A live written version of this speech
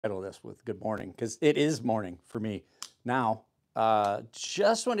title this with good morning, because it is morning for me now.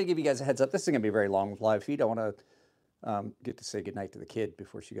 Just want to give you guys a heads up. This is going to be a very long live feed. I want to get to say goodnight to the kid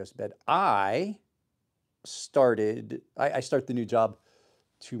before she goes to bed. I start the new job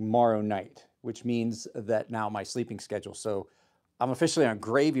tomorrow night, which means that now my sleeping schedule. So I'm officially on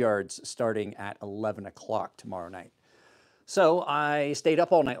graveyards starting at 11 o'clock tomorrow night. So I stayed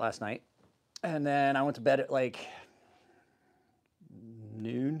up all night last night, and then I went to bed at like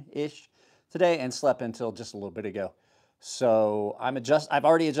noon-ish today and slept until just a little bit ago. So I've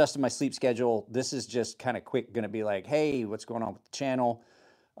already adjusted my sleep schedule. This is just kind of quick, going to be like, hey, what's going on with the channel?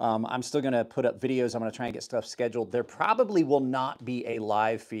 I'm still going to put up videos. I'm going to try and get stuff scheduled. There probably will not be a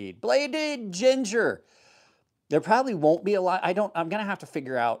live feed. Bladed Ginger. There probably won't be a live. I'm going to have to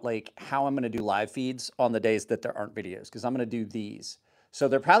figure out like how I'm going to do live feeds on the days that there aren't videos, because I'm going to do these. So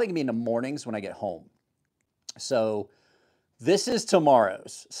they're probably going to be in the mornings when I get home. So this is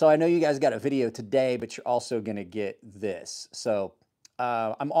tomorrow's. So I know you guys got a video today, but you're also going to get this. So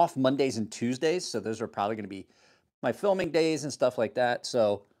I'm off Mondays and Tuesdays. So those are probably going to be my filming days and stuff like that.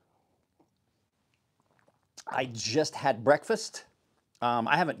 So I just had breakfast.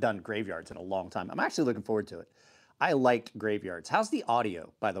 I haven't done graveyards in a long time. I'm actually looking forward to it. I liked graveyards. How's the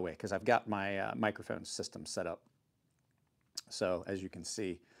audio, by the way? Because I've got my microphone system set up. So as you can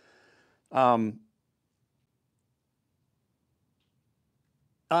see,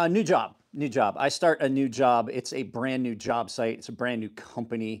 new job. I start a new job. It's a brand new job site. It's a brand new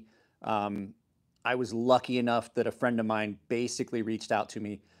company. I was lucky enough that a friend of mine basically reached out to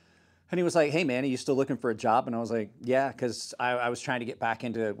me, and he was like, hey man, are you still looking for a job? And I was like, yeah, because I was trying to get back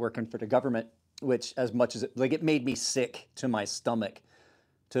into working for the government, which as much as it made me sick to my stomach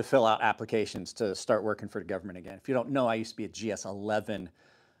to fill out applications to start working for the government again. If you don't know, I used to be a GS-11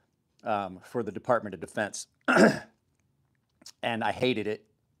 for the Department of Defense, and I hated it.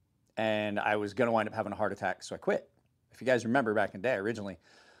 And I was going to wind up having a heart attack, so I quit. If you guys remember back in the day, originally,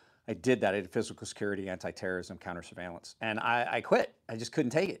 I did that. I did physical security, anti-terrorism, counter surveillance. And I quit. I just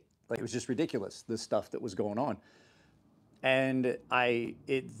couldn't take it. Like, it was just ridiculous, the stuff that was going on. And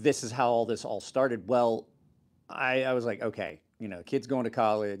this is how all this all started. Well, I was like, okay, you know, kids going to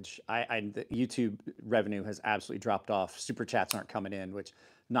college. The YouTube revenue has absolutely dropped off. Super chats aren't coming in, which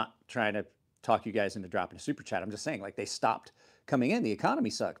not trying to talk you guys into dropping a super chat. I'm just saying, like, they stopped coming in. The economy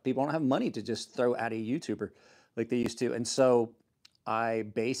sucked. People don't have money to just throw at a YouTuber like they used to. And so I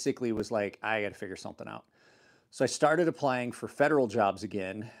basically was like, I got to figure something out. So I started applying for federal jobs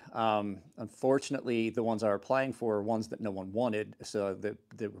again. Unfortunately, the ones I was applying for were ones that no one wanted. So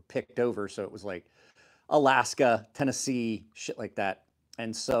they were picked over. So it was like Alaska, Tennessee, shit like that.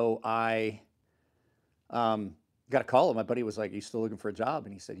 And so I got a call, and my buddy was like, "Are you still looking for a job?"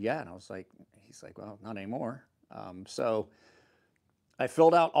 And he said, "Yeah." And I was like, he's like, "Well, not anymore." So I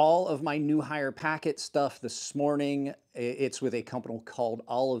filled out all of my new hire packet stuff this morning. It's with a company called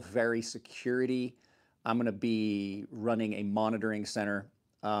Olive Very Security. I'm going to be running a monitoring center.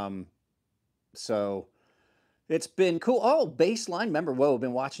 So it's been cool. Oh, Baseline member. Whoa, I've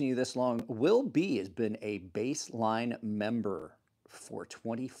been watching you this long. Will B has been a Baseline member for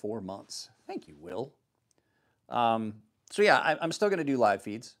 24 months. Thank you, Will. So yeah, I'm still going to do live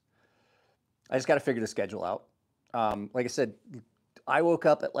feeds. I just got to figure the schedule out. Like I said, I woke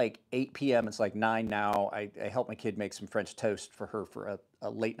up at like 8 p.m. It's like 9 now. I helped my kid make some French toast for her for a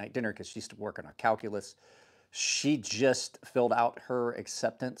late night dinner because she used to work on her calculus. She just filled out her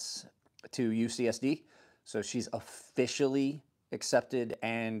acceptance to UCSD. So she's officially accepted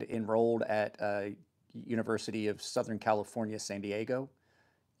and enrolled at University of Southern California, San Diego.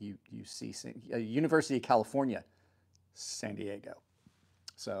 University of California, San Diego.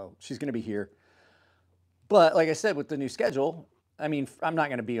 So she's going to be here. But like I said, with the new schedule, I mean, I'm not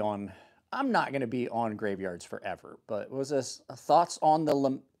going to be on graveyards forever. But was this thoughts on the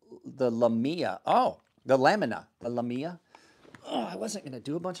Lamia? Oh, the Lamina, the Lamia. Oh, I wasn't going to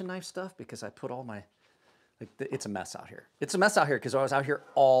do a bunch of knife stuff because I put all my, it's a mess out here. It's a mess out here because I was out here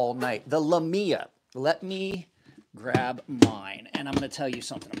all night. The Lamia. Let me grab mine, and I'm going to tell you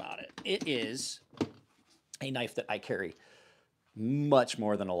something about it. It is a knife that I carry much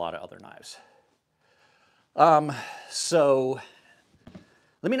more than a lot of other knives. So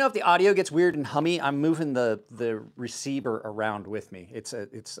let me know if the audio gets weird and hummy. I'm moving the receiver around with me. It's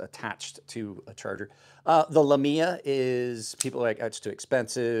attached to a charger. The Lamia is, people are like, oh, it's too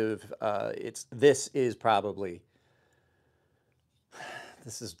expensive. This is probably,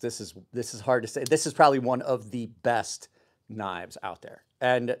 this is hard to say. This is probably one of the best knives out there.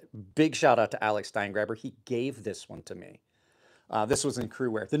 And big shout out to Alex Steingraber. He gave this one to me. This was in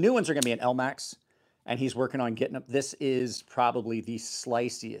crew wear. The new ones are going to be an LMAX. and he's working on getting up. This is probably the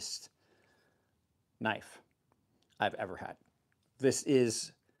sliciest knife I've ever had. This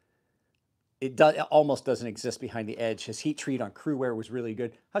is, it almost doesn't exist behind the edge. His heat treat on Crewware was really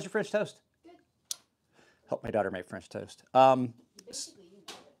good. How's your French toast? Good. Help my daughter make French toast. Well,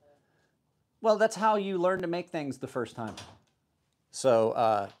 that's how you learn to make things the first time.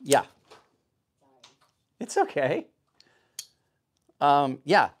 So, yeah. It's okay.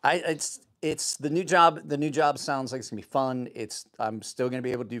 Yeah, it's the new job. The new job sounds like it's gonna be fun. I'm still gonna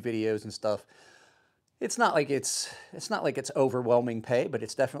be able to do videos and stuff. It's not like it's overwhelming pay, but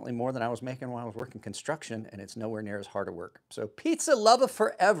it's definitely more than I was making when I was working construction, and it's nowhere near as hard to work. So pizza lover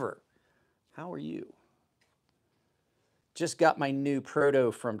forever. How are you? Just got my new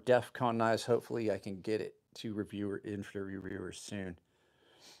proto from KATSU KNIVES. Hopefully I can get it to reviewers soon.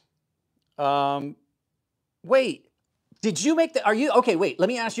 Wait, did you make okay, wait, let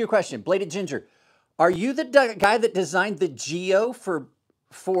me ask you a question. Bladed Ginger, are you the guy that designed the Geo for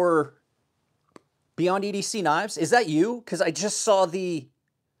Beyond EDC knives? Is that you? Because I just saw the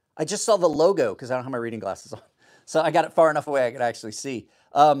logo, because I don't have my reading glasses on. So I got it far enough away I could actually see.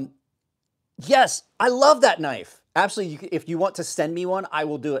 Yes, I love that knife. Absolutely. If you want to send me one, I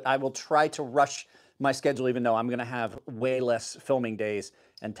will do it. I will try to rush my schedule, even though I'm going to have way less filming days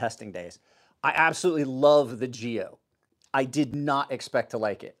and testing days. I absolutely love the Geo. I did not expect to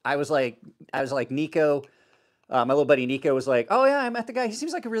like it. I was like Nico, my little buddy Nico was like, oh yeah, I met the guy. He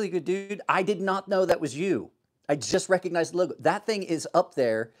seems like a really good dude. I did not know that was you. I just recognized the logo. That thing is up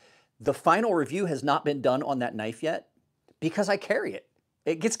there. The final review has not been done on that knife yet because I carry it.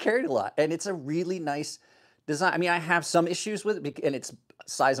 It gets carried a lot, and it's a really nice design. I mean, I have some issues with it, and it's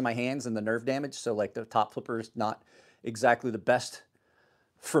size of my hands and the nerve damage. So like the top flipper is not exactly the best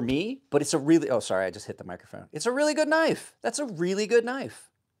for me, but it's a really, oh, sorry, I just hit the microphone. It's a really good knife. That's a really good knife.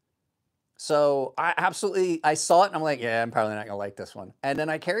 So I saw it and I'm like, yeah, I'm probably not gonna like this one. And then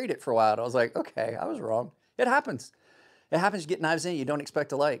I carried it for a while and I was like, okay, I was wrong. It happens. It happens, you get knives in you don't expect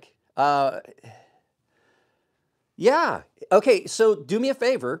to like. Yeah, okay, so do me a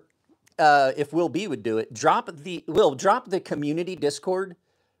favor, if Will B would do it, drop the community Discord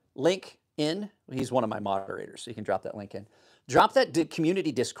link in. He's one of my moderators, so you can drop that link in. Drop that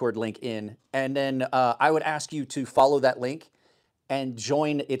community Discord link in, and then I would ask you to follow that link and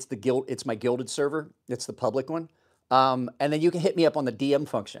join. It's my Gilded server. It's the public one, and then you can hit me up on the DM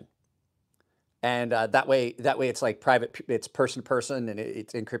function, and that way it's like private. It's person to person, and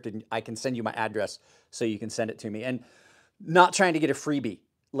it's encrypted. I can send you my address so you can send it to me, and not trying to get a freebie.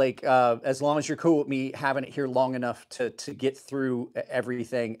 Like, as long as you're cool with me having it here long enough to get through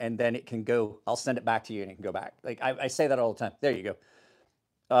everything, and then it can go, I'll send it back to you and it can go back. Like, I say that all the time. There you go.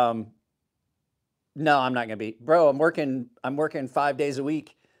 No, I'm not gonna be, bro, I'm working 5 days a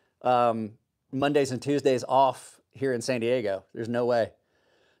week, Mondays and Tuesdays off here in San Diego. There's no way.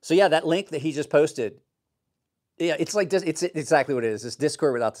 So yeah, that link that he just posted, yeah, it's like this, it's exactly what it is. It's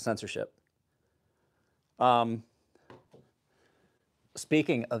Discord without the censorship.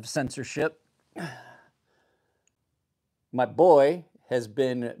 Speaking of censorship, my boy has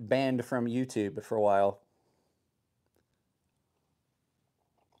been banned from YouTube for a while.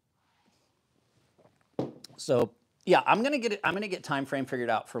 So yeah, I'm gonna get time frame figured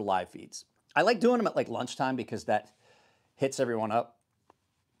out for live feeds. I like doing them at like lunchtime because that hits everyone up.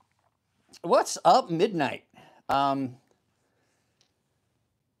 What's up, Midnight? What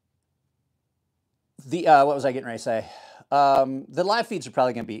was I getting ready to say? The live feeds are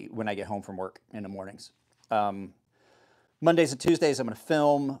probably going to be when I get home from work in the mornings. Mondays and Tuesdays, I'm going to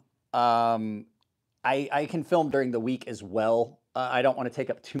film. I can film during the week as well. I don't want to take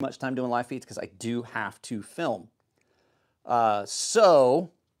up too much time doing live feeds because I do have to film.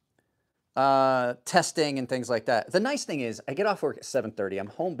 Testing and things like that. The nice thing is I get off work at 7:30. I'm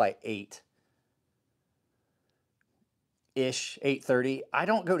home by 8-ish, 8:30. I'm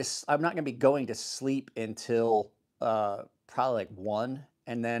not going to be going to sleep until probably like 1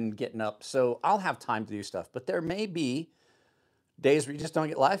 and then getting up. So I'll have time to do stuff, but there may be days where you just don't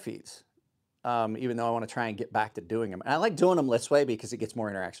get live feeds. Even though I want to try and get back to doing them. And I like doing them this way because it gets more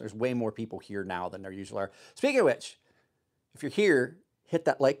interaction. There's way more people here now than there usually are. Speaking of which, if you're here, hit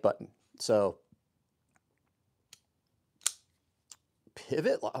that like button. So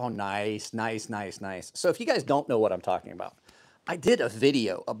pivot. Oh, nice, nice, nice, nice. So if you guys don't know what I'm talking about, I did a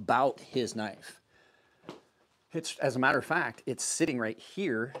video about his knife. It's, as a matter of fact, it's sitting right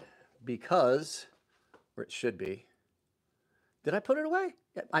here because, where it should be. Did I put it away?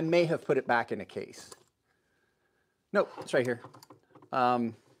 I may have put it back in a case. Nope, it's right here.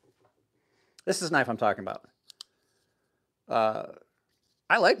 This is the knife I'm talking about.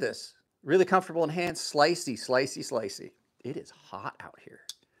 I like this. Really comfortable in hands. Slicey, slicey, slicey. It is hot out here.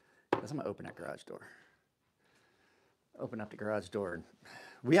 I'm going to open that garage door. Open up the garage door.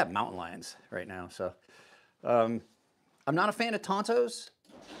 We have mountain lions right now, so I'm not a fan of Tontos,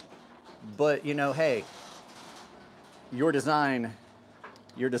 but you know, hey, your design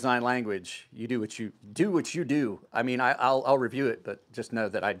language. You do what you do. I mean, I'll review it, but just know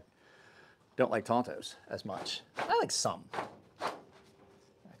that I don't like Tontos as much. I like some.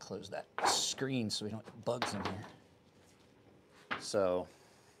 I close that screen so we don't get bugs in here. So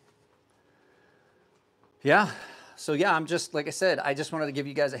yeah. So yeah, I'm just, like I said, I just wanted to give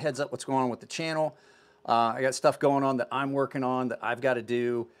you guys a heads up what's going on with the channel. I got stuff going on that I'm working on that I've got to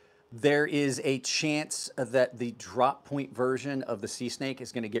do. There is a chance that the drop point version of the Sea Snake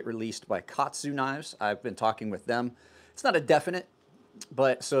is going to get released by KATSU Knives. I've been talking with them. It's not a definite,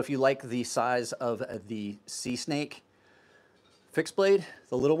 but so if you like the size of the Sea Snake fixed blade,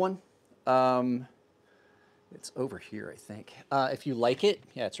 the little one, it's over here, I think. If you like it,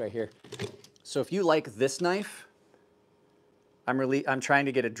 yeah, it's right here. So if you like this knife, I'm trying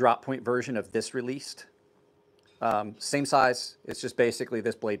to get a drop point version of this released. Same size. It's just basically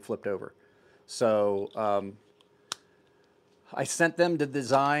this blade flipped over. So I sent them the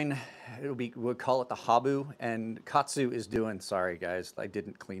design. We'll call it the Habu, and Katsu is doing. Sorry guys, I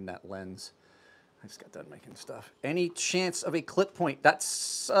didn't clean that lens. I just got done making stuff. Any chance of a clip point?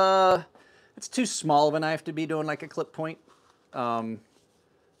 That's too small of a knife to be doing like a clip point.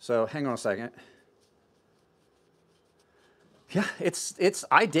 So hang on a second. Yeah,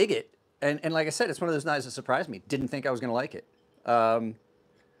 I dig it. And like I said, it's one of those knives that surprised me. Didn't think I was going to like it.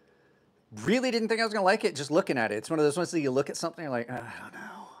 Really didn't think I was going to like it just looking at it. It's one of those ones that you look at something, you're like,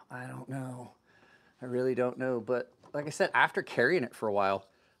 I don't know. I really don't know. But like I said, after carrying it for a while,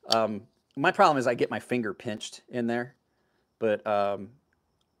 my problem is I get my finger pinched in there. But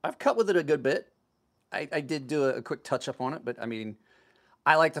I've cut with it a good bit. I did do a quick touch-up on it, but I mean,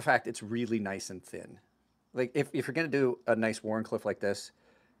 I like the fact it's really nice and thin. Like, if you're going to do a nice Wharncliffe like this,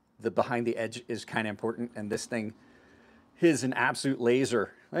 the behind the edge is kind of important, and this thing is an absolute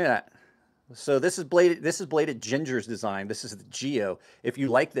laser. Look at that. So this is bladed Ginger's design. This is the Geo. If you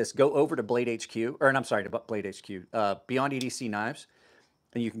like this, go over to Blade HQ, or I'm sorry, to Blade HQ, Beyond EDC Knives,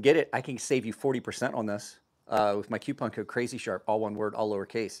 and you can get it. I can save you 40% on this with my coupon code crazysharp, all one word, all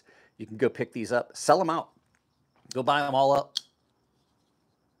lowercase. You can go pick these up, sell them out, go buy them all up.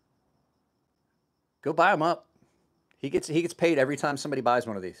 Go buy them up. He gets paid every time somebody buys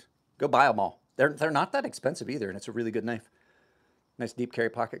one of these. Go buy them all. They're not that expensive either, and it's a really good knife. Nice deep carry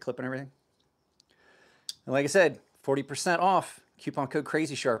pocket clip and everything. And like I said, 40% off. Coupon code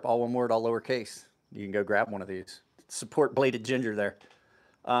crazysharp, all one word, all lowercase. You can go grab one of these. Support Bladed Ginger there.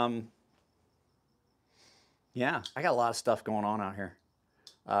 Yeah, I got a lot of stuff going on out here.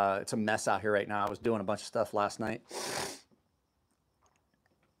 It's a mess out here right now. I was doing a bunch of stuff last night.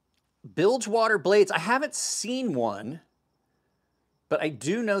 Bilgewater blades. I haven't seen one, but I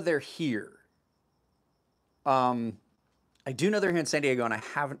do know they're here. I do know they're here in San Diego, and I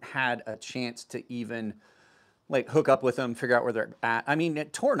haven't had a chance to even like hook up with them, figure out where they're at. I mean,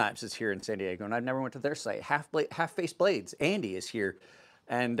 Tor Knives is here in San Diego, and I've never went to their site. Half Face Blades. Andy is here,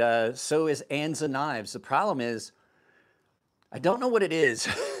 and so is Anza Knives. The problem is, I don't know what it is.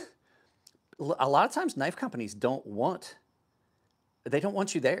 A lot of times, knife companies don't want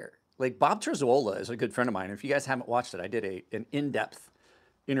you there. Like Bob Truzzola is a good friend of mine. If you guys haven't watched it, I did an in-depth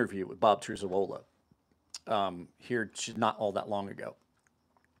interview with Bob Truzzola here not all that long ago.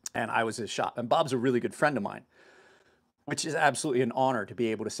 And I was his shop. And Bob's a really good friend of mine, which is absolutely an honor to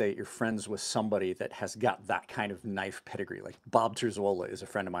be able to say you're friends with somebody that has got that kind of knife pedigree. Like Bob Truzzola is a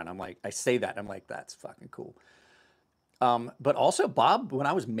friend of mine. I'm like, I say that, I'm like, that's fucking cool. But also Bob, when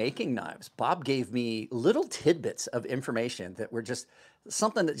I was making knives, Bob gave me little tidbits of information that were just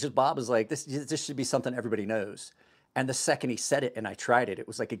something that just Bob was like, this should be something everybody knows. And the second he said it and I tried it, it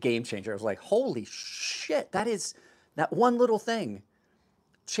was like a game changer. I was like, holy shit, that one little thing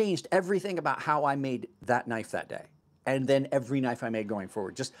changed everything about how I made that knife that day. And then every knife I made going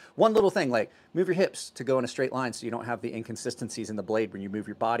forward. Just one little thing, like move your hips to go in a straight line so you don't have the inconsistencies in the blade when you move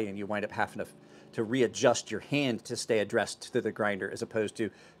your body and you wind up having to readjust your hand to stay addressed to the grinder, as opposed to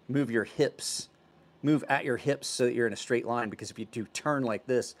move at your hips so that you're in a straight line, because if you do turn like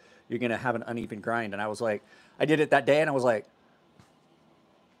this, you're going to have an uneven grind. And I was like, I did it that day and I was like,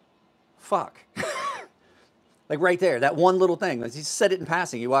 fuck. Like right there, that one little thing. Like he said it in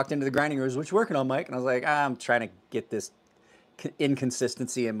passing. He walked into the grinding room, what you working on, Mike? And I was like, I'm trying to get this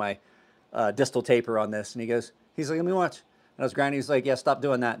inconsistency in my distal taper on this. And he's like, let me watch. And I was grinding. He's like, yeah, stop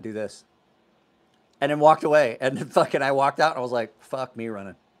doing that. Do this. And then walked away. And then fucking I walked out and I was like, fuck me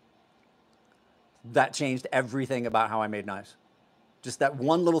running. That changed everything about how I made knives. Just that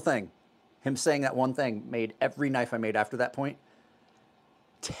one little thing. Him saying that one thing made every knife I made after that point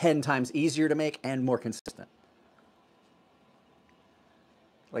 10 times easier to make and more consistent.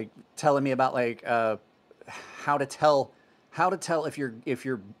 Like telling me about like how to tell if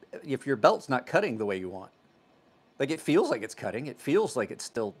your belt's not cutting the way you want. Like it feels like it's cutting. It feels like it's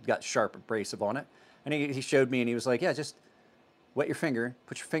still got sharp abrasive on it. And he showed me and he was like, yeah, just wet your finger,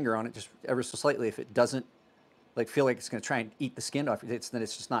 put your finger on it just ever so slightly. If it doesn't like feel like it's going to try and eat the skin off, then it's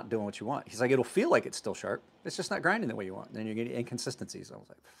just not doing what you want. He's like, it'll feel like it's still sharp. It's just not grinding the way you want. And then you're getting inconsistencies. I was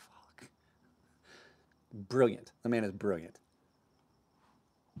like, fuck. Brilliant. The man is brilliant.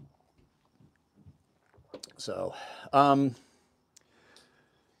 So,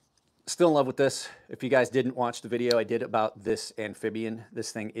 still in love with this. If you guys didn't watch the video I did about this amphibian,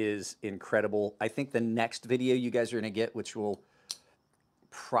 this thing is incredible. I think the next video you guys are going to get, which will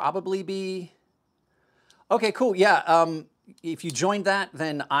probably be... Okay, cool. Yeah. If you joined that,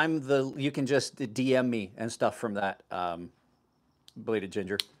 then you can just DM me and stuff from that, Bladed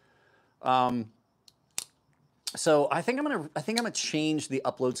Ginger. So I think I'm gonna change the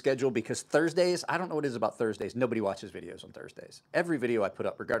upload schedule because Thursdays, I don't know what it is about Thursdays. Nobody watches videos on Thursdays. Every video I put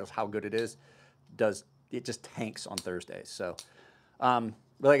up, regardless of how good it is, it just tanks on Thursdays. So, but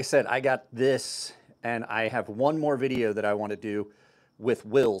like I said, I got this, and I have one more video that I want to do with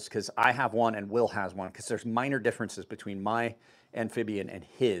Will's because I have one and Will has one because there's minor differences between my amphibian and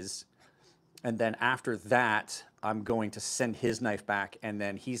his. And then after that, I'm going to send his knife back, and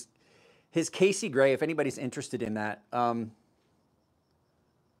then his Casey Gray, if anybody's interested in that, Beyond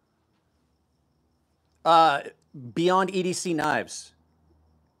EDC Knives,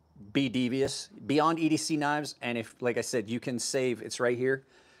 be devious, Beyond EDC Knives, and if, like I said, you can save, it's right here.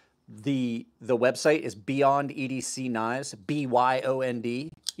 The website is Beyond EDC Knives,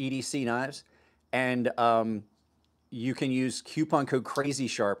 BYOND EDC Knives, and you can use coupon code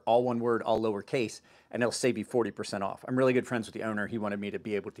crazysharp, all one word, all lowercase, and it'll save you 40% off. I'm really good friends with the owner. He wanted me to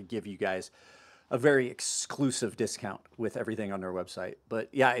be able to give you guys a very exclusive discount with everything on their website. But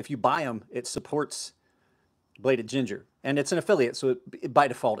yeah, if you buy them, it supports Bladed Ginger, and it's an affiliate, so by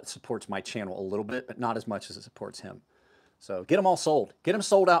default it supports my channel a little bit, but not as much as it supports him. So get them all sold. Get them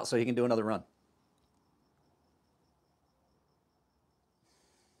sold out so he can do another run.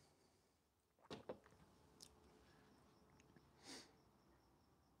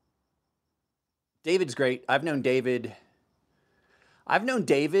 David's great. I've known David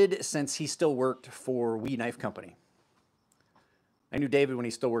since he still worked for Wee Knife Company. I knew David when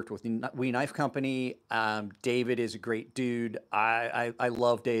he still worked with Wee Knife Company. David is a great dude. I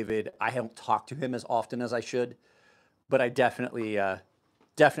love David. I haven't talked to him as often as I should, but I definitely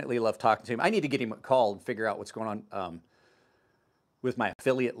love talking to him. I need to get him a call and figure out what's going on with my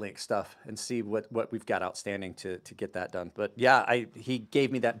affiliate link stuff and see what we've got outstanding to get that done. But yeah, he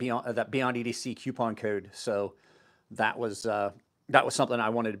gave me that Beyond EDC coupon code, so that was something I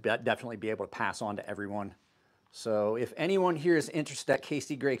wanted to definitely be able to pass on to everyone. So if anyone here is interested, that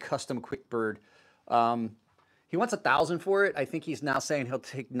Casey Gray custom quick bird, he wants 1,000 for it. I think he's now saying he'll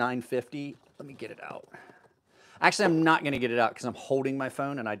take 950. Let me get it out. Actually, I'm not going to get it out because I'm holding my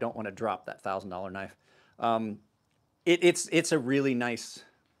phone and I don't want to drop that $1,000 knife. It's a really nice,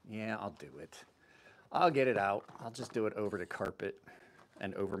 yeah, I'll do it. I'll get it out. I'll just do it over the carpet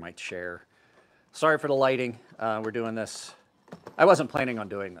and over my chair. Sorry for the lighting. We're doing this. I wasn't planning on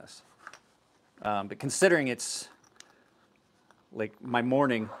doing this. But considering it's like my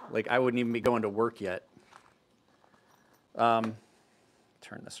morning, like I wouldn't even be going to work yet. Turn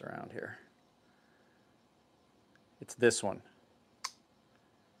this around here. It's this one.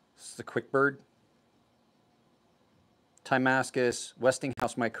 This is the Quick Bird. Damascus,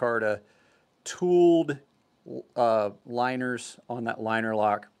 Westinghouse micarta, tooled liners on that liner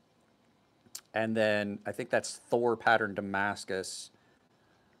lock. And then I think that's Thor pattern Damascus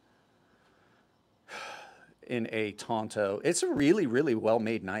in a Tonto. It's a really, really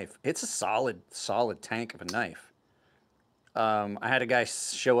well-made knife. It's a solid tank of a knife. I had a guy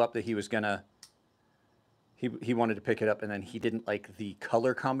show up that he was gonna, he wanted to pick it up, and then he didn't like the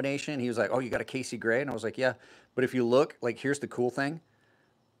color combination. He was like, oh, you got a Casey Gray? And I was like, yeah. But if you look, like, here's the cool thing.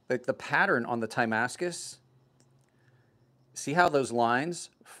 Like, the pattern on the Damascus, see how those lines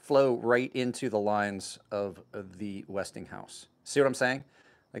flow right into the lines of the Westinghouse? See what I'm saying?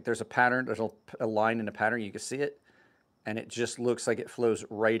 Like, there's a pattern, there's a line in the pattern, you can see it, and it just looks like it flows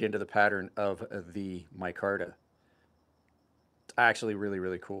right into the pattern of the micarta. It's actually really,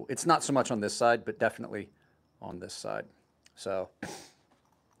 really cool. It's not so much on this side, but definitely on this side. So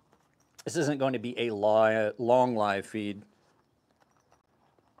this isn't going to be a long live feed.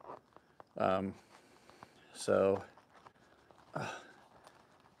 So,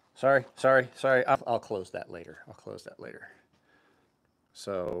 sorry. I'll close that later. I'll close that later.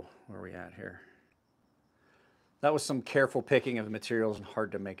 So, where are we at here? That was some careful picking of the materials and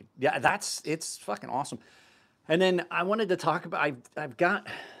hard to make it. Yeah, it's fucking awesome. And then I wanted to talk about, I've got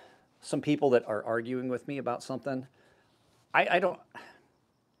some people that are arguing with me about something. I don't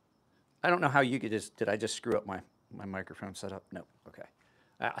know how you could did I just screw up my microphone setup? No, okay.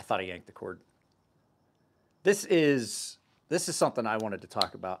 I thought I yanked the cord. This is something I wanted to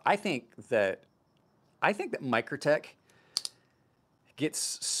talk about. I think that Microtech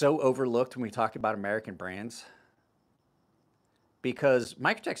gets so overlooked when we talk about American brands, because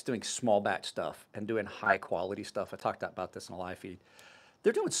Microtech's doing small batch stuff and doing high quality stuff. I talked about this in a live feed.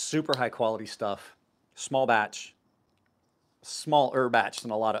 They're doing super high quality stuff, small batch, smaller batch than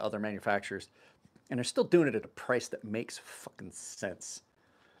a lot of other manufacturers, and they're still doing it at a price that makes fucking sense.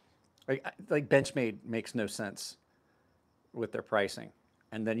 Like Benchmade makes no sense with their pricing.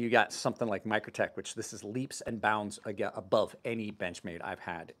 And then you got something like Microtech, which this is leaps and bounds above any Benchmade I've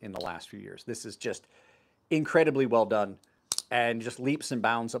had in the last few years. This is just incredibly well done, and just leaps and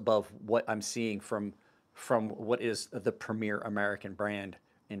bounds above what I'm seeing from what is the premier American brand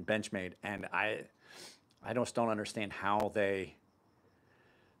in Benchmade. And I just don't understand how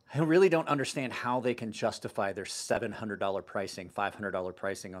I really don't understand how they can justify their $700 pricing, $500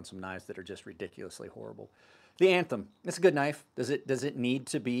 pricing on some knives that are just ridiculously horrible. The Anthem, it's a good knife. Does it need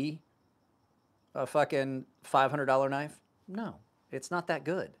to be a fucking $500 knife? No, it's not that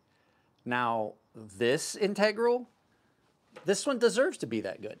good. Now, this Integral, this one deserves to be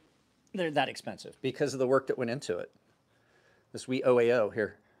that good. They're that expensive because of the work that went into it. This wee OAO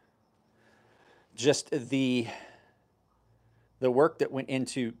here. Just the work that went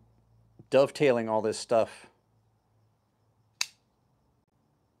into dovetailing all this stuff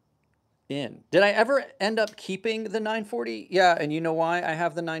in. Did I ever end up keeping the 940? Yeah, and you know why I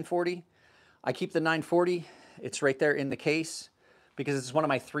have the 940? I keep the 940. It's right there in the case because it's one of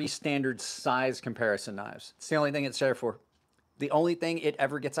my 3 standard size comparison knives. It's the only thing it's there for. The only thing it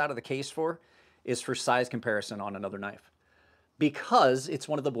ever gets out of the case for is for size comparison on another knife, because it's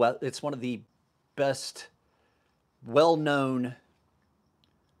one of the best well-known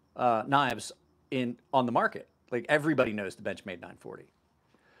knives on the market. Like, everybody knows the Benchmade 940.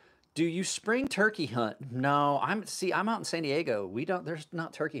 Do you spring turkey hunt? No, I'm out in San Diego. There's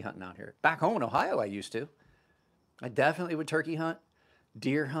not turkey hunting out here. Back home in Ohio, I used to. I definitely would turkey hunt,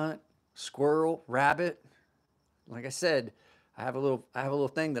 deer hunt, squirrel, rabbit. Like I said, I have a little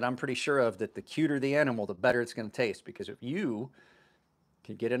thing that I'm pretty sure of, that the cuter the animal, the better it's going to taste. Because if you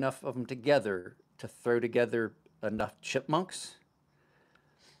can get enough of them together to throw together enough chipmunks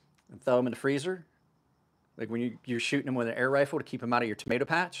and throw them in the freezer, like when you're shooting them with an air rifle to keep them out of your tomato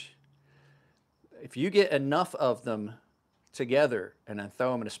patch, if you get enough of them together and then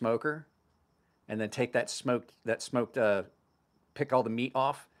throw them in a smoker, and then take that smoked, pick all the meat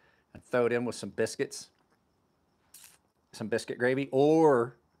off and throw it in with some biscuits, some biscuit gravy,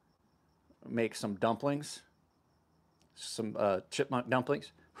 or make some dumplings, some chipmunk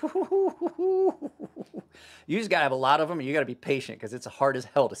dumplings. You just gotta have a lot of them, and you gotta be patient, because it's hard as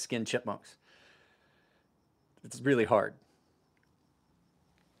hell to skin chipmunks. It's really hard.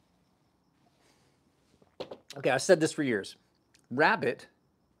 Okay, I've said this for years. Rabbit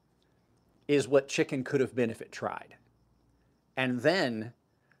is what chicken could have been if it tried. And then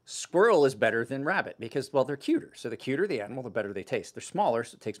squirrel is better than rabbit because, well, they're cuter. So the cuter the animal, the better they taste. They're smaller,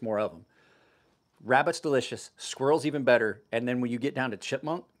 so it takes more of them. Rabbit's delicious. Squirrel's even better. And then when you get down to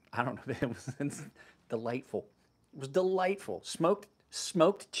chipmunk, I don't know, it was delightful. It was delightful.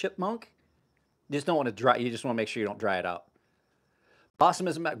 Smoked chipmunk. You just don't want to dry. You just want to make sure you don't dry it out. Possum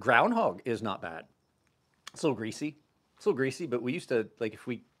isn't bad. Groundhog is not bad. It's a little greasy. It's a little greasy, but we used to, like, if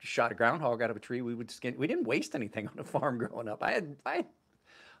we shot a groundhog out of a tree, we would skin. We didn't waste anything on the farm growing up. I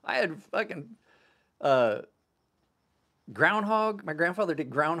had fucking groundhog. My grandfather did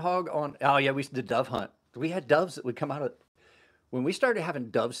groundhog on. Oh yeah, we used to dove hunt. We had doves that would come out of. When we started having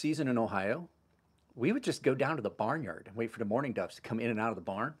dove season in Ohio, we would just go down to the barnyard and wait for the morning doves to come in and out of the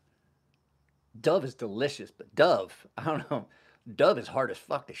barn. Dove is delicious, but dove, I don't know. Dove is hard as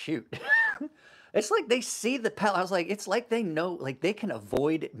fuck to shoot. It's like they see the pellet. I was like, it's like they know, like they can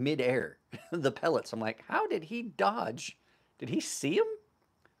avoid midair the pellets. I'm like, how did he dodge? Did he see them?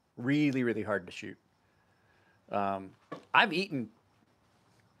 Really, really hard to shoot. I've eaten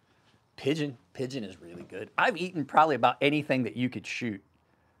pigeon. Pigeon is really good. I've eaten probably about anything that you could shoot.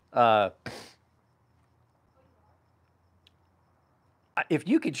 If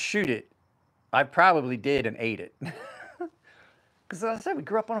you could shoot it, I probably did and ate it. Because as I said, we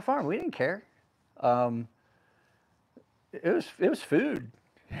grew up on a farm. We didn't care. it was food,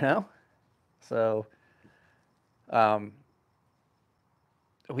 you know. So um,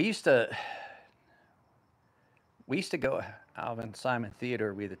 we used to go Alvin, Simon,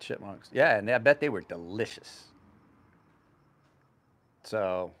 Theodore, we the Chipmunks. Yeah, and I bet they were delicious.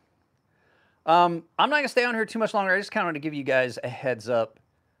 So I'm not gonna stay on here too much longer. I just kind of want to give you guys a heads up.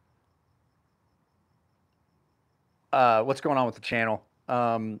 What's going on with the channel?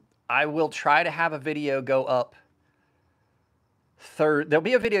 I will try to have a video go up. There'll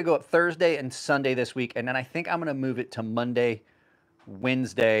be a video go up Thursday and Sunday this week, and then I think I'm gonna move it to Monday,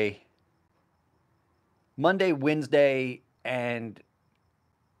 Wednesday, and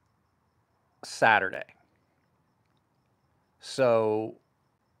Saturday. So,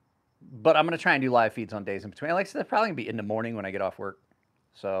 but I'm gonna try and do live feeds on days in between. Like I said, they're probably gonna be in the morning when I get off work.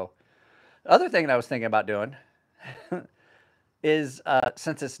 So, the other thing that I was thinking about doing is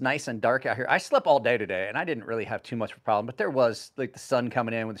since it's nice and dark out here, I slept all day today, and I didn't really have too much of a problem. But there was like the sun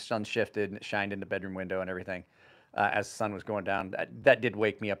coming in when the sun shifted, and it shined in the bedroom window and everything as the sun was going down. That did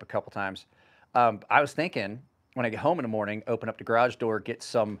wake me up a couple times. I was thinking when I get home in the morning, open up the garage door, get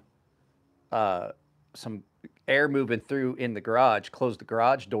some air moving through in the garage, close the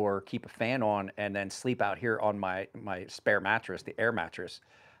garage door, keep a fan on, and then sleep out here on my spare mattress, the air mattress,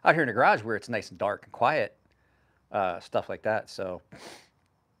 out here in the garage where it's nice and dark and quiet, stuff like that. So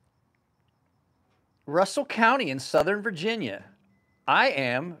Russell County in Southern Virginia. I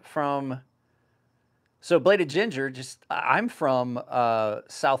am from, so Bladed Ginger, I'm from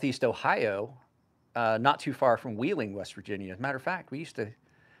Southeast Ohio, not too far from Wheeling, West Virginia. As a matter of fact, we used to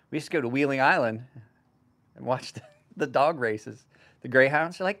go to Wheeling Island and watch the dog races. The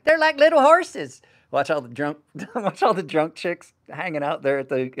greyhounds are like, they're like little horses. Watch all the drunk chicks hanging out there at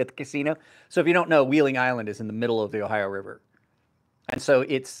the casino. So if you don't know, Wheeling Island is in the middle of the Ohio River. And so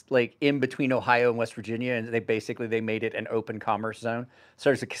it's like in between Ohio and West Virginia, and they made it an open commerce zone. So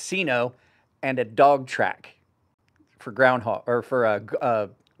there's a casino and a dog track for groundhog, or for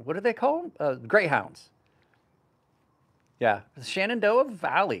what do they call them? Greyhounds. Yeah, the Shenandoah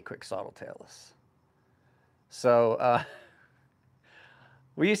Valley, Quixotic tell us. So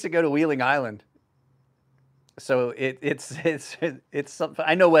we used to go to Wheeling Island. So it's something.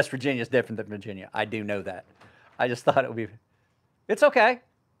 I know West Virginia is different than Virginia. I do know that. I just thought it would be. It's okay.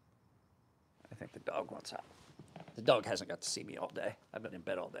 I think the dog wants out. The dog hasn't got to see me all day. I've been in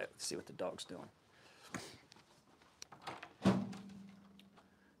bed all day. Let's see what the dog's doing.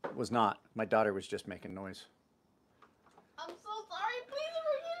 It was not. My daughter was just making noise. I'm so sorry. Please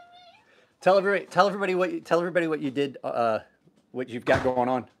forgive me. Tell everybody what you did. What you've got going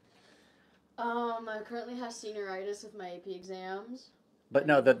on. I currently have senioritis with my AP exams. But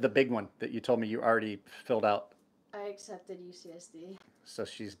no, the big one that you told me you already filled out. I accepted UCSD. So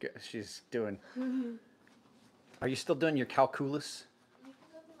she's doing. Are you still doing your calculus? You can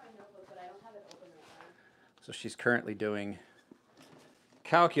go through my notebook, but I don't have it open right now. So she's currently doing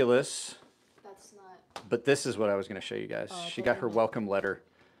calculus. That's not. But this is what I was going to show you guys. She got her welcome letter.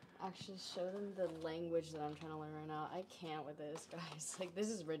 Actually, show them the language that I'm trying to learn right now. I can't with this, guys. Like, this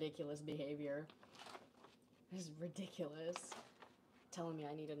is ridiculous behavior. This is ridiculous. Telling me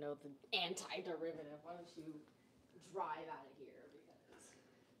I need to know the antiderivative. Why don't you drive out of here? Because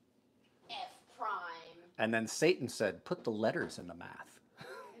F prime. And then Satan said, put the letters in the math.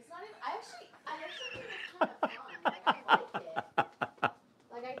 It's not even, I actually think it's kind of fun. Like, I like it.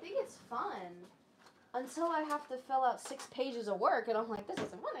 Like, I think it's fun. Until I have to fill out 6 pages of work, and I'm like, this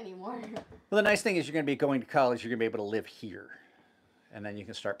isn't fun anymore. Well, the nice thing is you're going to be going to college. You're going to be able to live here. And then you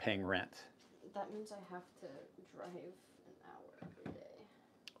can start paying rent. That means I have to drive an hour every day.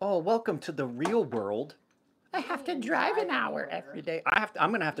 Oh, welcome to the real world. I have to drive an hour every day. I'm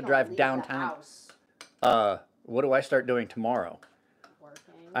going to have to drive downtown. What do I start doing tomorrow? Working.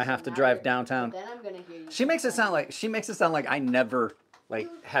 I have to drive downtown. Then I'm going to hear you. She makes it sound like I never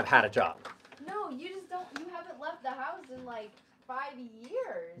have had a job. No, you just don't. You haven't left the house in like 5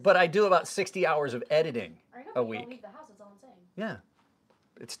 years. But I do about 60 hours of editing a week. You don't leave the house. That's all I'm saying. Yeah,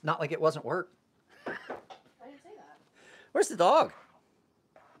 it's not like it wasn't work. I didn't say that. Where's the dog?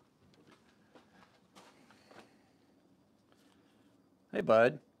 Hey,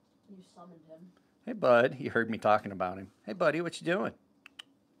 bud. You summoned him. Hey, bud. He heard me talking about him. Hey, buddy, what you doing?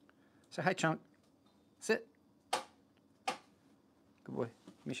 Say hi, chunk. Sit. Good boy.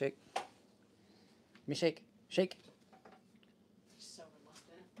 Let me shake. Let me shake. Shake. So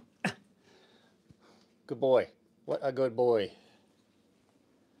reluctant. Good boy. What a good boy.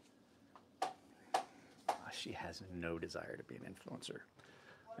 She has no desire to be an influencer.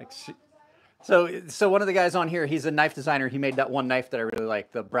 Like So one of the guys on here, he's a knife designer. He made that one knife that I really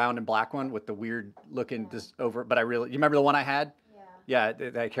like, the brown and black one with the weird looking over. But you remember the one I had? Yeah. Yeah,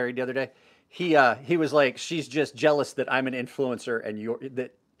 that I carried the other day. He was like, she's just jealous that I'm an influencer and you're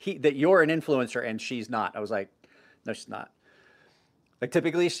an influencer and she's not. I was like, no, she's not. Like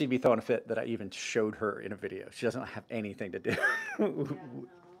typically she'd be throwing a fit that I even showed her in a video. She doesn't have anything to do. Yeah, no.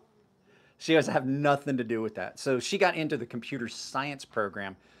 She doesn't have nothing to do with that. So she got into the computer science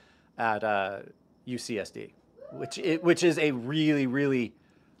program at UCSD, which is a really, really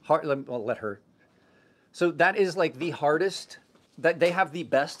hard. I'll let her. So that is like the hardest. That they have the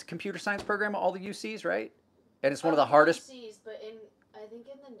best computer science program at all the UCs, right? And it's one of the hardest. UCs, but I think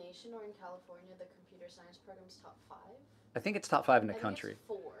in the nation or in California, the computer science program is top 5. I think it's top 5 in the I think country. it's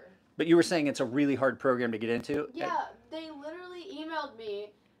 4. But you were saying it's a really hard program to get into. Yeah, they literally emailed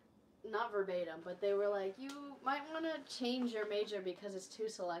me, not verbatim, but they were like, you might want to change your major because it's too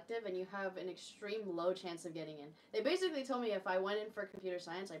selective and you have an extreme low chance of getting in. They basically told me if I went in for computer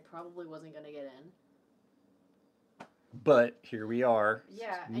science, I probably wasn't going to get in. But here we are,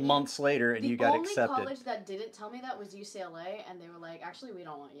 yeah, months later, and you got accepted. The only college that didn't tell me that was UCLA, and they were like, actually, we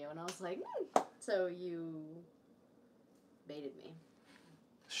don't want you. And I was like, so you baited me.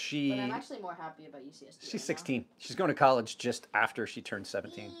 But I'm actually more happy about UCSD. She's 16. She's going to college just after she turned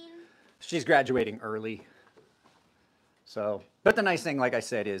 17. She's graduating early. So, but the nice thing, like I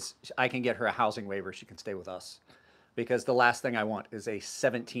said, is I can get her a housing waiver. She can stay with us. Because the last thing I want is a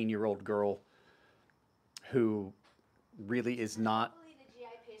 17-year-old girl who really is not. Hopefully the GI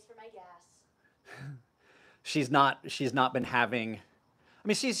pays for my gas. She's not been having. I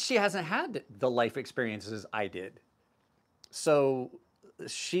mean, she hasn't had the life experiences I did. So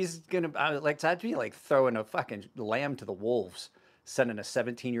she's gonna that'd be like throwing a fucking lamb to the wolves, sending a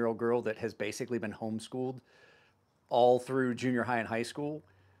 17-year-old girl that has basically been homeschooled all through junior high and high school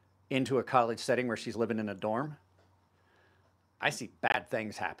into a college setting where she's living in a dorm. I see bad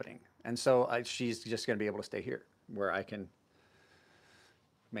things happening, and so she's just gonna be able to stay here where I can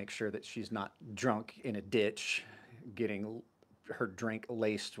make sure that she's not drunk in a ditch, getting her drink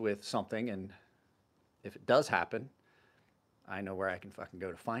laced with something, and if it does happen, I know where I can fucking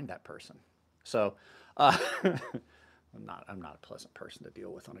go to find that person. So, I'm not a pleasant person to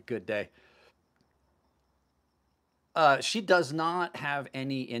deal with on a good day. She does not have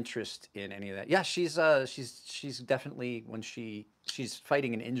any interest in any of that. Yeah, she's definitely she's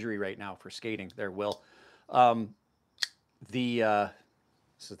fighting an injury right now for skating. There, Will.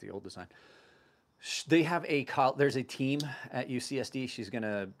 This is the old design. They have there's a team at UCSD. She's going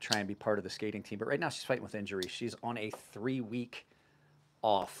to try and be part of the skating team. But right now she's fighting with injury. She's on a 3-week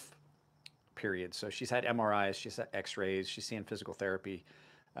off period. So she's had MRIs, she's had x-rays, she's seeing physical therapy.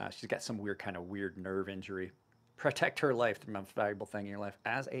 She's got some weird nerve injury. Protect her life, the most valuable thing in your life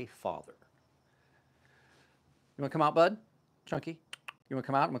as a father. You want to come out, bud? Chunky? You want to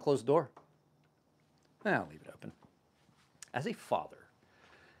come out? I'm going to close the door. I'll leave it open. As a father,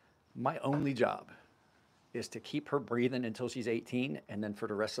 my only job is to keep her breathing until she's 18, and then for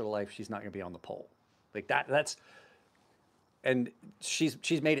the rest of her life, she's not going to be on the pole. Like that's, and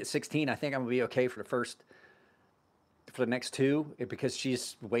she's made it 16. I think I'm going to be okay for the next 2, because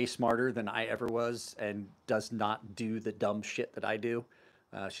she's way smarter than I ever was and does not do the dumb shit that I do.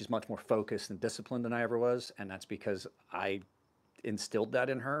 She's much more focused and disciplined than I ever was, and that's because I instilled that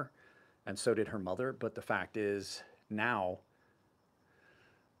in her, and so did her mother. But the fact is, now,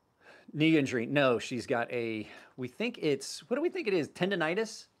 knee injury. No, she's got what do we think it is?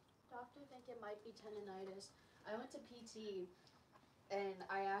 Tendonitis? Doctor think it might be tendonitis. I went to PT and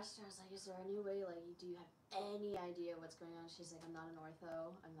I asked her, I was like, is there any way, like, do you have any idea what's going on? She's like, I'm not an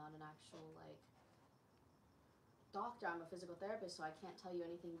ortho. I'm not an actual, like, doctor. I'm a physical therapist, so I can't tell you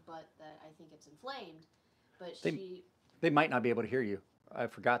anything but that I think it's inflamed. But they might not be able to hear you. I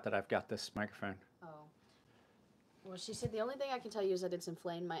forgot that I've got this microphone. Oh. Well, she said the only thing I can tell you is that it's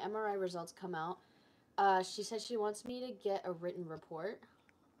inflamed. My MRI results come out. She said she wants me to get a written report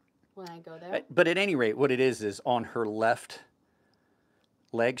when I go there. But at any rate, what it is on her left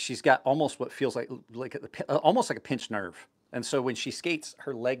leg, she's got almost what feels like almost like a pinched nerve. And so when she skates,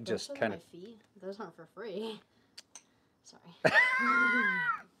 her leg just kind of... my feet. Those aren't for free. Sorry.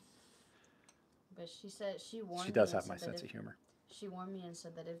 But she said she warned me. She does have my sense of humor. She warned me and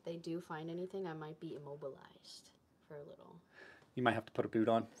said that if they do find anything, I might be immobilized for a little. You might have to put a boot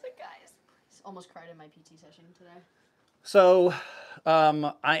on. It's like, guys, I almost cried in my PT session today. So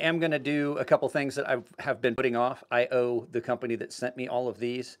I am going to do a couple things that I have been putting off. I owe the company that sent me all of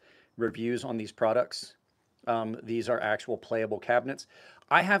these reviews on these products. These are actual playable cabinets.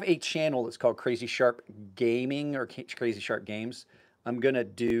 I have a channel that's called Crazy Sharp Gaming or Crazy Sharp Games. I'm going to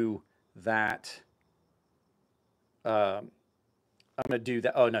do that I'm going to do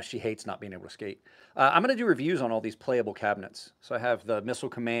that. Oh, no, she hates not being able to skate. I'm going to do reviews on all these playable cabinets. So I have the Missile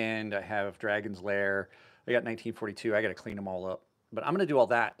Command. I have Dragon's Lair. I got 1942. I got to clean them all up. But I'm going to do all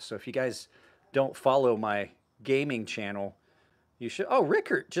that. So if you guys don't follow my gaming channel, you should. Oh,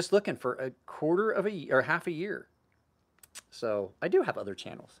 Rickert, just looking for a quarter of a year or half a year. So I do have other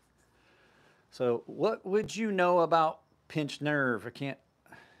channels. So what would you know about pinched nerve?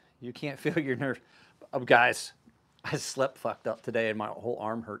 You can't feel your nerve. Oh, guys, I slept fucked up today and my whole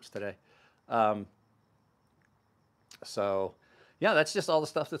arm hurts today. So yeah, that's just all the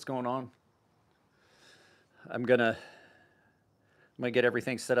stuff that's going on. I'm gonna get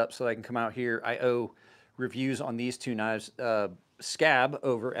everything set up so I can come out here. I owe reviews on these two knives. Scab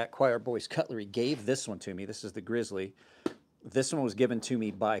over at Choir Boys Cutlery gave this one to me. This is the Grizzly. This one was given to me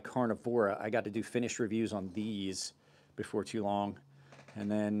by Carnivora. I got to do finished reviews on these before too long. And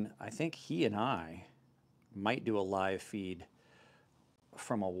then I think he and I might do a live feed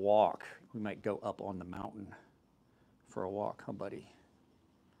from a walk. We might go up on the mountain for a walk. Huh, buddy?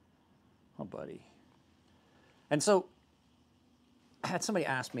 Oh, buddy. And so I had somebody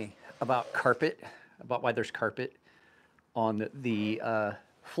ask me about carpet, about why there's carpet on the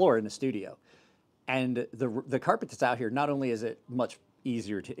floor in the studio. And the carpet that's out here, not only is it much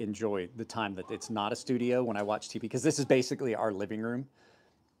easier to enjoy the time that it's not a studio when I watch TV, because this is basically our living room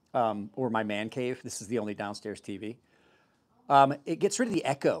or my man cave. This is the only downstairs TV. It gets rid of the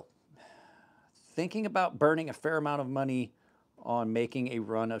echo. Thinking about burning a fair amount of money on making a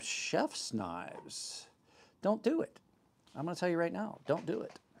run of chef's knives. Don't do it. I'm going to tell you right now, don't do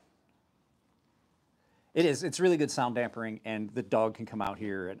it. It's really good sound dampening, and the dog can come out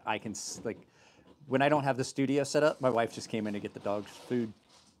here, and I can, like, when I don't have the studio set up, my wife just came in to get the dog's food.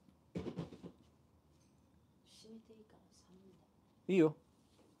 You.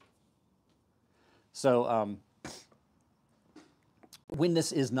 So, when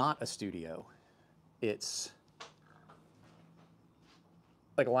this is not a studio, it's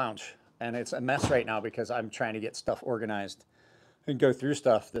like a lounge. And it's a mess right now because I'm trying to get stuff organized and go through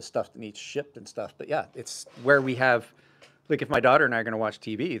stuff that needs shipped and stuff. But yeah, it's where we have, like if my daughter and I are going to watch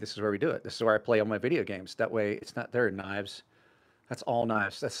TV, this is where we do it. This is where I play all my video games. That way it's not, there are knives. That's all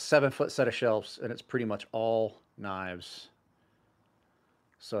knives. That's a 7-foot set of shelves and it's pretty much all knives.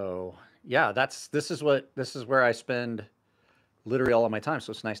 So yeah, this is where I spend literally all of my time. So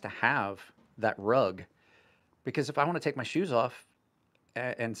it's nice to have that rug, because if I want to take my shoes off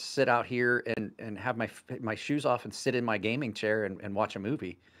and sit out here and have my shoes off and sit in my gaming chair and watch a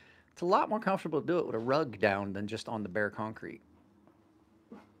movie, it's a lot more comfortable to do it with a rug down than just on the bare concrete.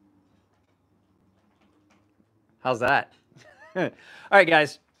 How's that? All right,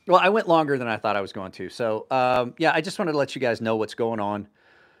 guys. Well, I went longer than I thought I was going to. So, yeah, I just wanted to let you guys know what's going on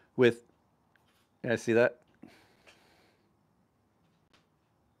with... You guys see that? You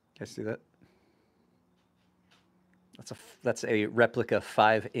guys see that? That's a replica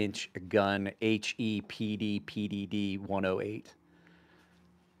 5-inch gun, HEPD PDD 108.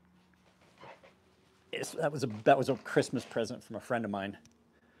 That was a Christmas present from a friend of mine.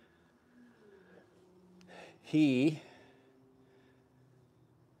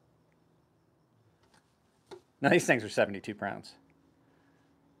 Now these things are 72 pounds.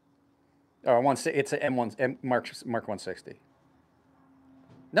 Oh, it's a Mark 160.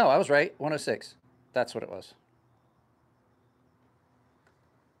 No, I was right. 106. That's what it was.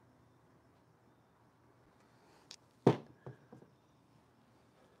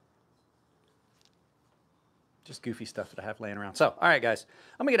 Just goofy stuff that I have laying around. So, all right, guys,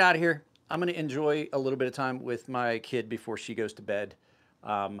 I'm gonna get out of here. I'm gonna enjoy a little bit of time with my kid before she goes to bed.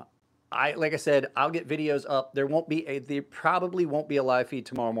 Like I said, I'll get videos up. There probably won't be a live feed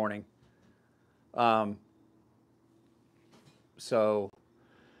tomorrow morning. So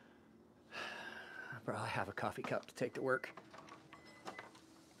I'll probably have a coffee cup to take to work.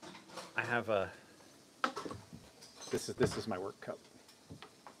 I have this is my work cup.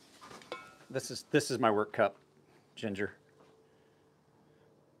 This is my work cup, Ginger.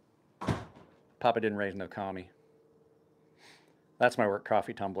 Papa didn't raise no commie. That's my work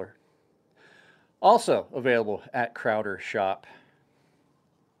coffee tumbler. Also available at Crowder Shop.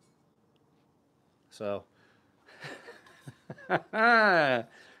 So,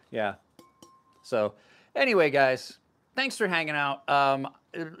 yeah. So, anyway, guys, thanks for hanging out.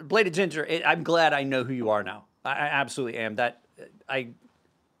 Bladed Ginger, I'm glad I know who you are now. I absolutely am. I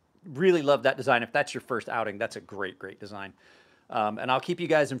really love that design. If that's your first outing, that's a great, great design. And I'll keep you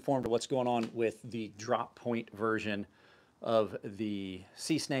guys informed of what's going on with the drop point version of the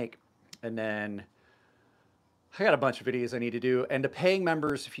Sea Snake. And then I got a bunch of videos I need to do. And to paying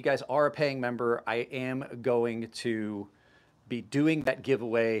members, if you guys are a paying member, I am going to be doing that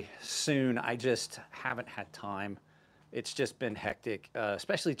giveaway soon. I just haven't had time. It's just been hectic,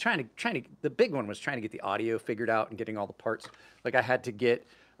 especially the big one was trying to get the audio figured out and getting all the parts. Like I had to get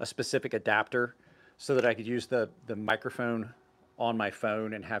a specific adapter so that I could use the microphone on my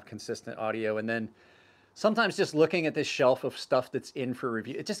phone and have consistent audio. And then sometimes just looking at this shelf of stuff that's in for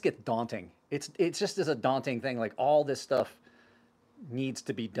review, it just gets daunting. It's just as a daunting thing. Like all this stuff needs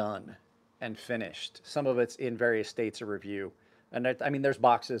to be done and finished. Some of it's in various states of review. And I mean, there's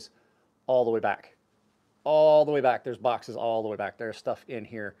boxes all the way back. All the way back. There's boxes all the way back. There's stuff in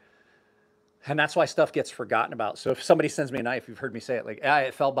here. And that's why stuff gets forgotten about. So if somebody sends me a knife, you've heard me say it, like,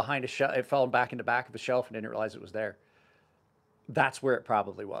 it fell behind a shelf, it fell back in the back of a shelf and didn't realize it was there. That's where it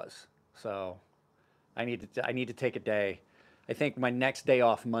probably was. So I need to take a day. I think my next day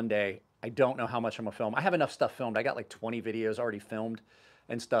off Monday, I don't know how much I'm gonna film. I have enough stuff filmed. I got like 20 videos already filmed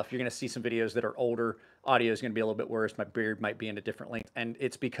and stuff. You're gonna see some videos that are older. Audio is gonna be a little bit worse. My beard might be in a different length. And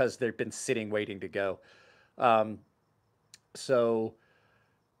it's because they've been sitting waiting to go. So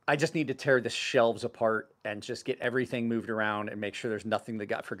I just need to tear the shelves apart and just get everything moved around and make sure there's nothing that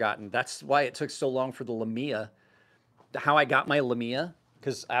got forgotten. That's why it took so long for the Lamia. How I got my Lamia,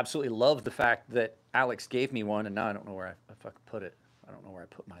 because I absolutely love the fact that Alex gave me one, and now I don't know where I fucking put it. I don't know where I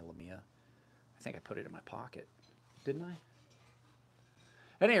put my Lamia. I think I put it in my pocket. Didn't I?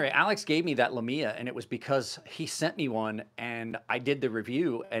 At any rate, Alex gave me that Lamia, and it was because he sent me one, and I did the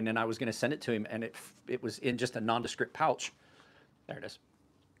review, and then I was going to send it to him, and it was in just a nondescript pouch. There it is.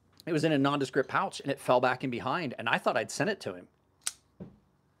 It was in a nondescript pouch, and it fell back in behind, and I thought I'd sent it to him.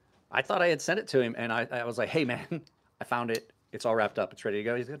 I thought I had sent it to him, and I was like, hey, man, I found it. It's all wrapped up. It's ready to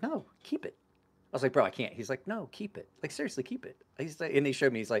go. He's like, no, keep it. I was like, bro, I can't. He's like, no, keep it. Like, seriously, keep it. He's like, and he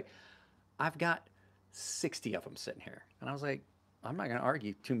showed me, he's like, I've got 60 of them sitting here. And I was like, I'm not going to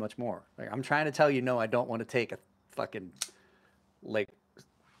argue too much more. Like, I'm trying to tell you, no, I don't want to take a fucking, like,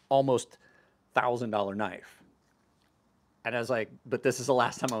 almost $1,000 knife. And I was like, but this is the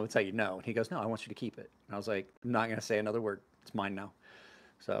last time I would tell you no. And he goes, no, I want you to keep it. And I was like, I'm not going to say another word. It's mine now.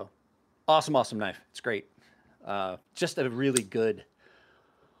 So awesome, awesome knife. It's great. Just a really good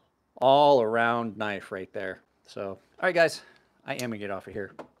all around knife right there. So, all right, guys, I am gonna get off of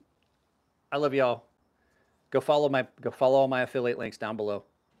here. I love y'all. Go follow all my affiliate links down below.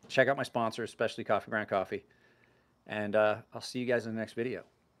 Check out my sponsors, especially Coffee Brand Coffee. And I'll see you guys in the next video.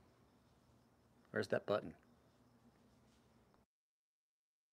 Where's that button?